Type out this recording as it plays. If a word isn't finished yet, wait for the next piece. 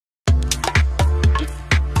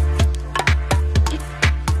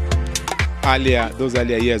those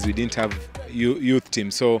earlier years we didn't have youth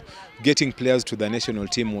team, so getting players to the national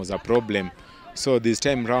team was a problem. So this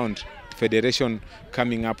time round, Federation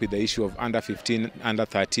coming up with the issue of under 15, under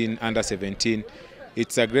 13, under 17,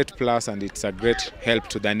 it's a great plus and it's a great help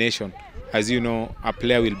to the nation. As you know, a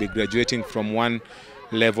player will be graduating from one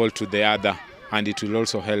level to the other, and it will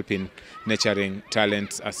also help in nurturing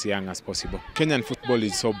talents as young as possible. Kenyan football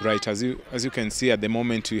is so bright. As you can see at the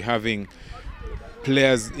moment, we're having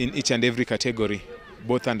players in each and every category,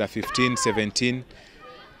 both under 15, 17,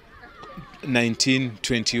 19,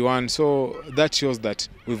 21. So that shows that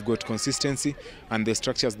we've got consistency, and the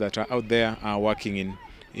structures that are out there are working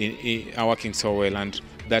are working so well, and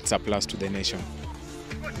that's a plus to the nation.